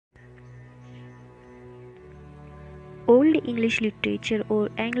Old English literature or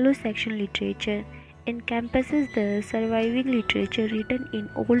Anglo-Saxon literature encompasses the surviving literature written in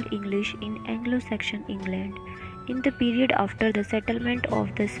Old English in Anglo-Saxon England in the period after the settlement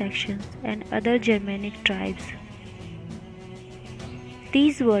of the Saxons and other Germanic tribes.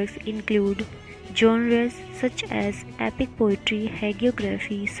 These works include genres such as epic poetry,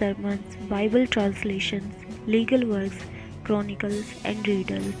 hagiography, sermons, Bible translations, legal works, chronicles, and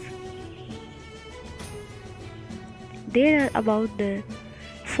riddles. There are about the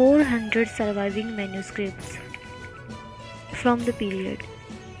 400 surviving manuscripts from the period.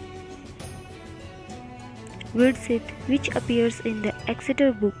 Wordsworth, which appears in the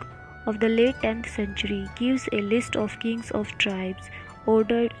Exeter Book of the late 10th century, gives a list of kings of tribes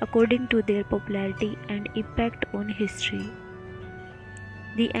ordered according to their popularity and impact on history.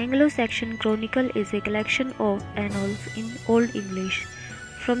 The Anglo-Saxon Chronicle is a collection of annals in Old English.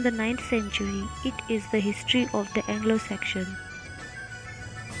 From the 9th century, it is the history of the Anglo-Saxon.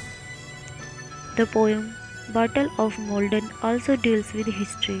 The poem Battle of Maldon also deals with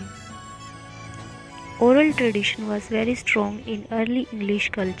history. Oral tradition was very strong in early English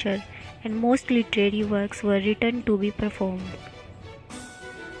culture, and most literary works were written to be performed.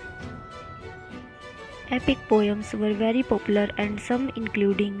 Epic poems were very popular, and some,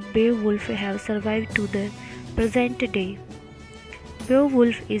 including Beowulf, have survived to the present day.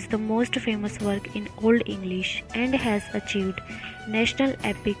 Beowulf is the most famous work in Old English and has achieved national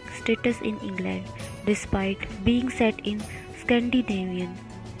epic status in England, despite being set in Scandinavian.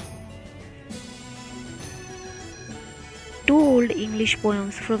 Two Old English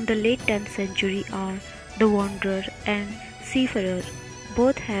poems from the late 10th century are The Wanderer and Seafarer.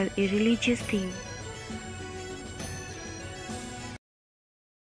 Both have a religious theme.